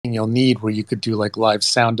everything you'll need, where you could do like live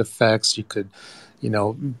sound effects, you could,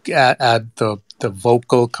 add the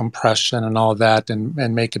vocal compression and all that,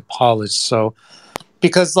 and make it polished. So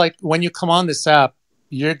because like when you come on this app,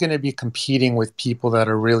 you're going to be competing with people that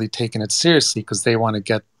are really taking it seriously because they want to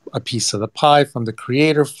get a piece of the pie from the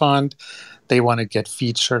creator fund. They want to get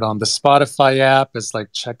featured on the Spotify app as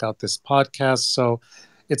like, check out this podcast. So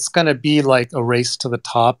it's going to be like a race to the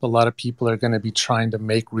top. A lot of people are going to be trying to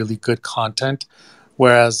make really good content.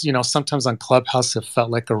 Whereas, sometimes on Clubhouse, it felt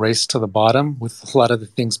like a race to the bottom with a lot of the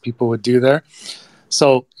things people would do there.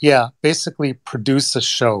 So yeah, basically produce a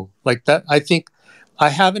show like that. I think I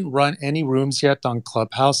haven't run any rooms yet on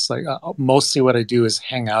Clubhouse. Like mostly what I do is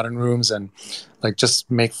hang out in rooms and like just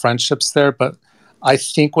make friendships there. But I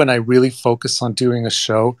think when I really focus on doing a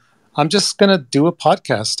show, I'm just going to do a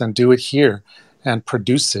podcast and do it here and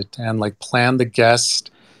produce it and like plan the guest,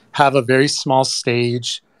 have a very small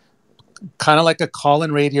stage, kind of like a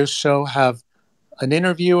call-in radio show, have an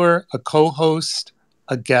interviewer, a co-host,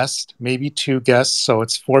 a guest, maybe 2 guests. So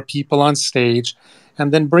it's 4 people on stage.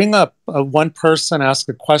 And then bring up one person, ask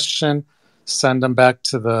a question, send them back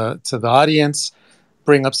to the audience,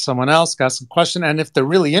 bring up someone else, ask a question. And if they're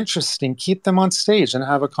really interesting, keep them on stage and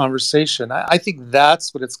have a conversation. I think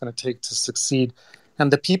that's what it's going to take to succeed.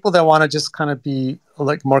 And the people that want to just kind of be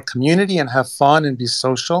like more community and have fun and be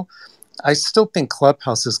social, I still think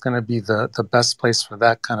Clubhouse is going to be the best place for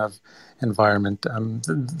that kind of environment.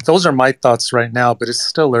 Those are my thoughts right now, but it's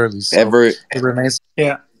still early. So it remains.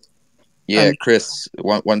 Yeah. Yeah, Chris,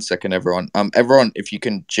 one second, everyone. Everyone, if you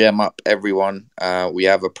can gem up everyone, we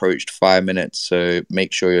have approached 5 minutes, so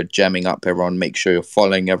make sure you're gemming up everyone. Make sure you're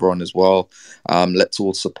following everyone as well. Let's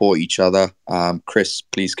all support each other. Chris,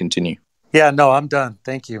 please continue. Yeah, no, I'm done.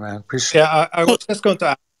 Thank you, man. Appreciate it. Yeah, I was just going to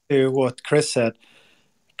add to what Chris said.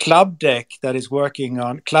 Club Deck app that is working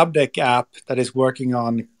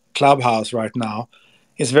on Clubhouse right now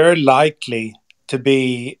is very likely to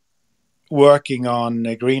be working on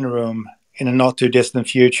a Greenroom in a not too distant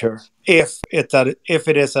future, if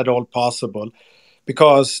it is at all possible,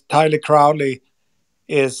 because Tyler Crowley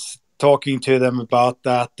is talking to them about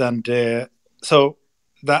that, and so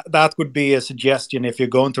that would be a suggestion if you're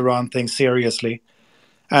going to run things seriously.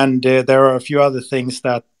 And there are a few other things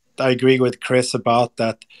that I agree with Chris about,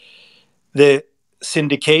 that the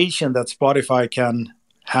syndication that Spotify can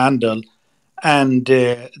handle, and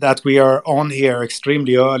that we are on here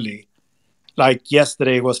extremely early. Like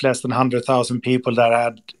yesterday was less than 100,000 people that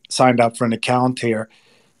had signed up for an account here.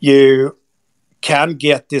 You can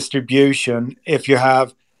get distribution if you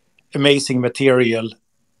have amazing material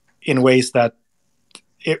in ways that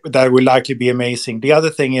will likely be amazing. The other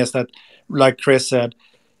thing is that, like Chris said,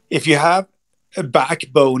 if you have a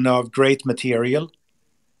backbone of great material,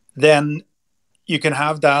 then you can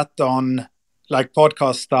have that on like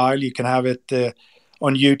podcast style. You can have it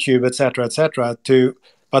on YouTube, etc.,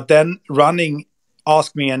 but then running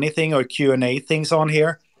Ask Me Anything or Q&A things on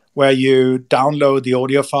here, where you download the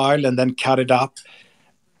audio file and then cut it up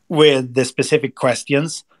with the specific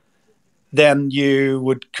questions, then you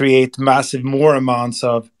would create massive more amounts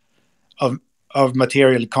of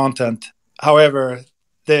material content. However,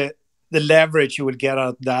 the leverage you will get out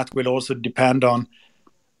of that will also depend on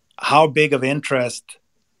how big of interest,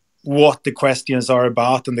 what the questions are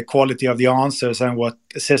about, and the quality of the answers, and what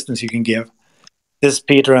assistance you can give. This is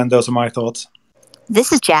Peter, and those are my thoughts.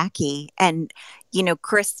 This is Jackie. And,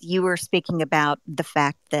 Chris, you were speaking about the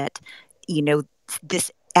fact that,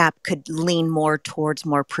 this app could lean more towards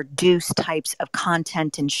more produced types of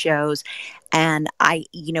content and shows. And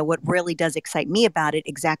what really does excite me about it,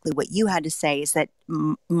 exactly what you had to say, is that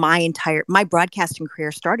my broadcasting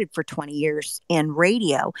career started for 20 years in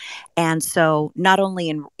radio. And so not only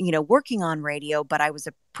in, working on radio, but I was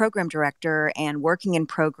a program director and working in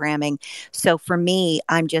programming. So for me,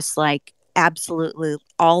 I'm just like, absolutely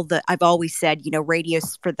I've always said, radio,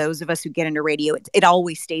 for those of us who get into radio, it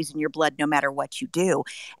always stays in your blood no matter what you do.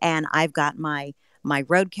 And I've got my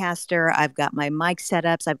Roadcaster, I've got my mic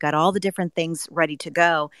setups, I've got all the different things ready to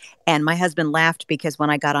go. And my husband laughed because when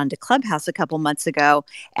I got onto Clubhouse a couple months ago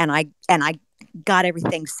and I got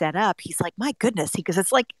everything set up, he's like, my goodness, he goes,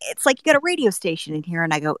 it's like you got a radio station in here.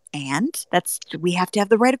 And I go, and we have to have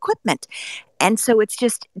the right equipment. And so it's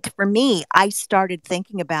just, for me, I started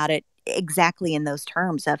thinking about it exactly in those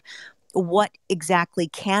terms of what exactly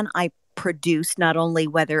can I produce, not only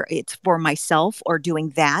whether it's for myself or doing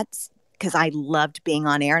that because I loved being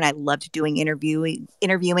on air and I loved doing interviewing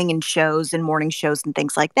in shows and morning shows and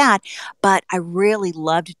things like that. But I really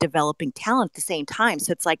loved developing talent at the same time.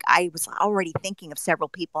 So it's like I was already thinking of several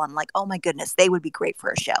people. I'm like, oh my goodness, they would be great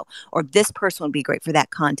for a show, or this person would be great for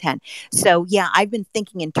that content. So yeah, I've been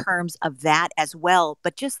thinking in terms of that as well.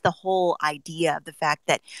 But just the whole idea of the fact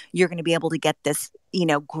that you're going to be able to get this,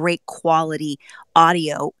 great quality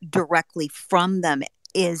audio directly from them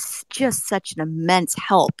is just such an immense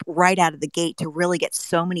help right out of the gate to really get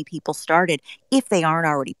so many people started if they aren't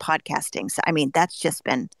already podcasting. So, I mean, that's just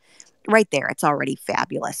been right there. It's already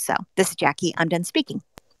fabulous. So, this is Jackie. I'm done speaking.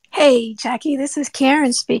 Hey, Jackie, this is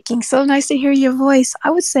Karen speaking. So nice to hear your voice.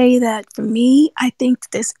 I would say that for me, I think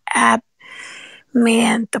this app,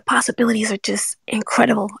 man, the possibilities are just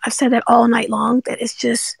incredible. I've said that all night long, that it's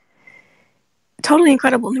just totally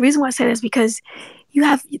incredible. And the reason why I say that is because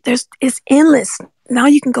it's endless. Now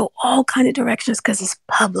you can go all kind of directions because it's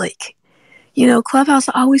public. Clubhouse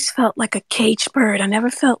always felt like a caged bird. I never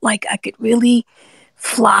felt like I could really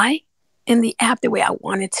fly in the app the way I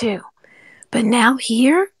wanted to. But now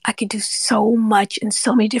here, I can do so much in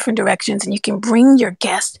so many different directions, and you can bring your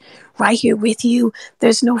guest right here with you.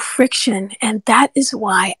 There's no friction, and that is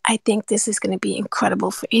why I think this is going to be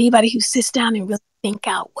incredible for anybody who sits down and really think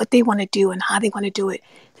out what they want to do and how they want to do it.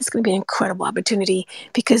 It's going to be an incredible opportunity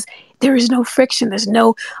because there is no friction. There's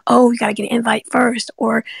no, oh, you got to get an invite first,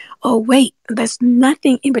 or, oh, wait, there's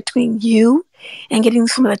nothing in between you and getting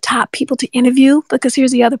some of the top people to interview, because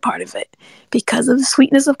here's the other part of it. Because of the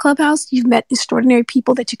sweetness of Clubhouse, you've met extraordinary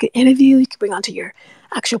people that you could interview, you could bring onto your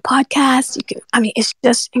actual podcast. It's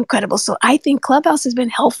just incredible. So I think Clubhouse has been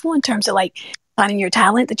helpful in terms of like finding your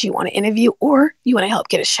talent that you want to interview or you want to help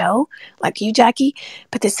get a show like you, Jackie.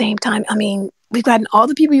 But at the same time, we've gotten all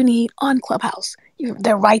the people you need on Clubhouse.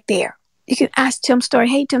 They're right there. You can ask Tim Story,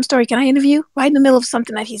 hey, Tim Story, can I interview? Right in the middle of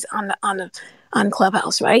something that he's on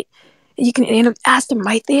Clubhouse, right? You can ask them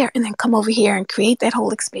right there and then come over here and create that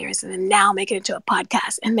whole experience and then now make it into a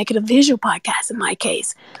podcast and make it a visual podcast in my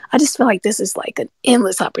case. I just feel like this is like an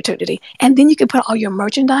endless opportunity. And then you can put all your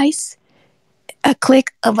merchandise, a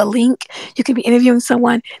click of a link. You can be interviewing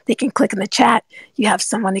someone. They can click in the chat. You have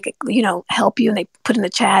someone that can, help you and they put in the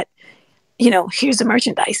chat, here's the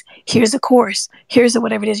merchandise. Here's the course. Here's the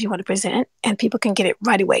whatever it is you want to present. And people can get it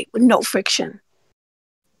right away with no friction.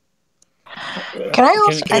 Can I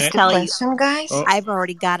also ask a question, guys? Oh. I've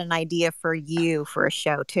already got an idea for you for a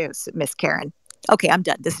show too, Miss Karen. Okay, I'm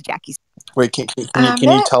done. This is Jackie. Wait, can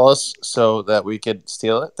you tell us so that we could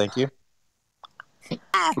steal it? Thank you.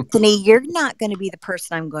 Anthony, you're not going to be the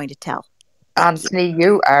person I'm going to tell. Anthony,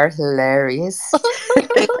 you are hilarious.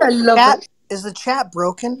 I love it. Is the chat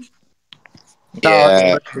broken?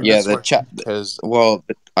 Yeah, the chat.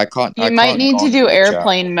 I can't. You might need to do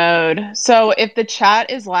airplane mode. So if the chat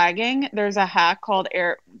is lagging, there's a hack called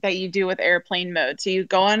that you do with airplane mode. So you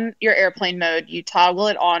go on your airplane mode, you toggle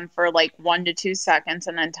it on for like 1 to 2 seconds,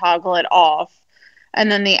 and then toggle it off, and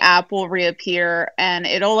then the app will reappear, and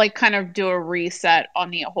it'll like kind of do a reset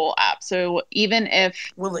on the whole app. So even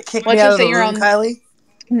if will it kick me out of the room, Kylie?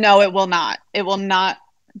 No, it will not. It will not.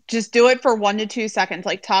 Just do it for 1 to 2 seconds.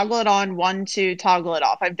 Like toggle it on, 1, 2, toggle it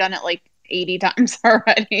off. I've done it like 80 times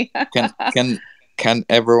already. Can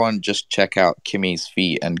everyone just check out Kimmy's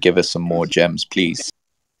feet and give us some more gems, please?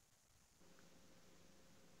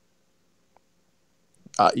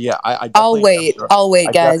 I'll wait,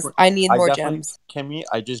 guys. I need more gems. Kimmy,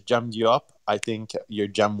 I just gemmed you up. I think you're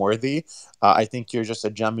gem worthy. I think you're just a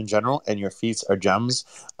gem in general, and your feet are gems.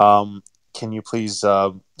 Can you please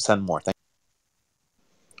send more? Thank you.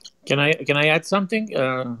 Can I add something?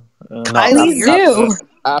 No, please do.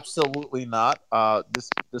 Absolutely not.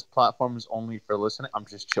 This platform is only for listening. I'm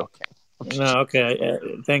just joking. No, okay.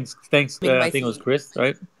 Thanks. I think it was Chris,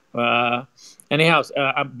 right? Anyhow,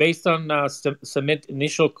 based on Sumit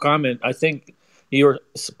initial comment, I think you're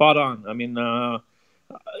spot on. I mean,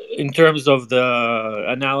 in terms of the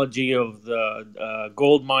analogy of the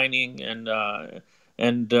gold mining and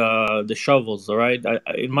the shovels, all right.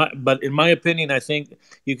 In my opinion, I think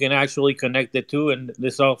you can actually connect the two, and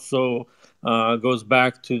this also goes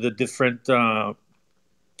back to the different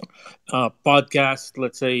podcast,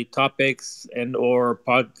 let's say, topics and or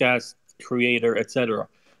podcast creator, etc.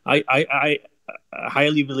 I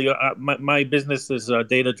highly believe my business is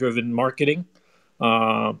data-driven marketing,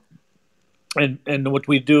 and what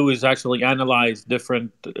we do is actually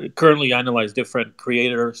currently analyze different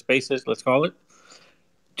creator spaces, let's call it,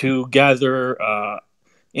 to gather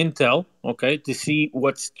intel, okay, to see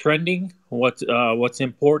what's trending, what's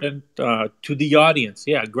important to the audience.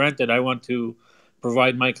 Yeah, granted, I want to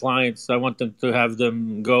provide my clients, I want them to have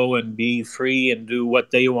them go and be free and do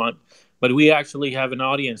what they want. but we actually have an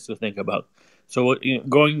audience to think about. So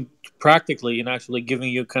going practically and actually giving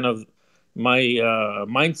you kind of my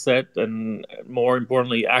mindset and, more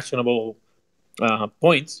importantly, actionable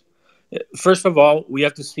points. First of all, we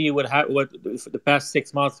have to see what the past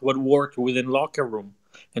 6 months, what worked within locker room,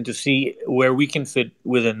 and to see where we can fit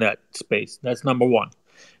within that space. That's number one.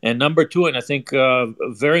 And number two, and I think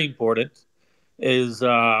very important, is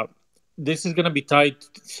this is going to be tied,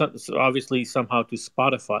 obviously, somehow to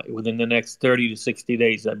Spotify within the next 30 to 60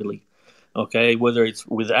 days, I believe. Okay, whether it's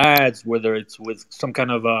with ads, whether it's with some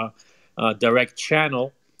kind of a direct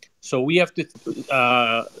channel. So we have to.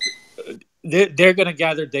 They're going to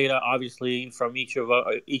gather data, obviously, from each of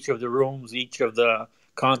the rooms, each of the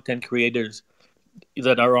content creators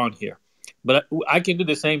that are on here. But I can do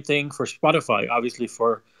the same thing for Spotify, obviously,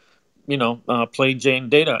 for plain Jane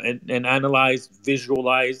data, and analyze,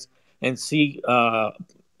 visualize, and see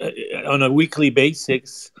on a weekly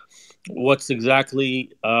basis what's exactly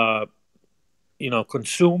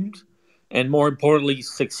consumed, and more importantly,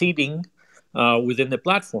 succeeding within the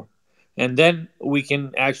platform. And then we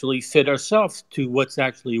can actually fit ourselves to what's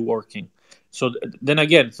actually working. So then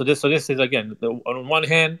again, so this is again, on one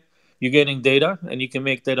hand, you're getting data, and you can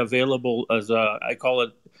make that available as I call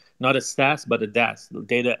it, not a SaaS but a DaaS,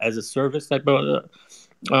 data as a service type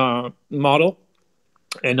of model.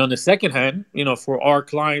 And on the second hand, for our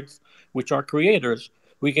clients, which are creators,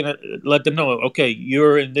 we can let them know, okay,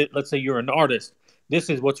 let's say you're an artist. This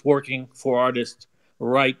is what's working for artists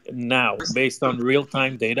right now, based on real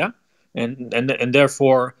time data, and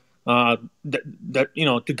therefore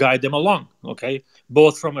to guide them along. Okay,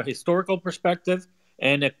 both from a historical perspective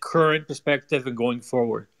and a current perspective, and going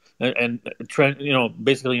forward, and trend,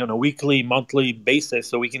 basically on a weekly, monthly basis,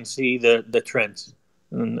 so we can see the trends.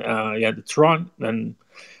 And that's Ron, and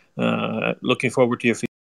looking forward to your feedback.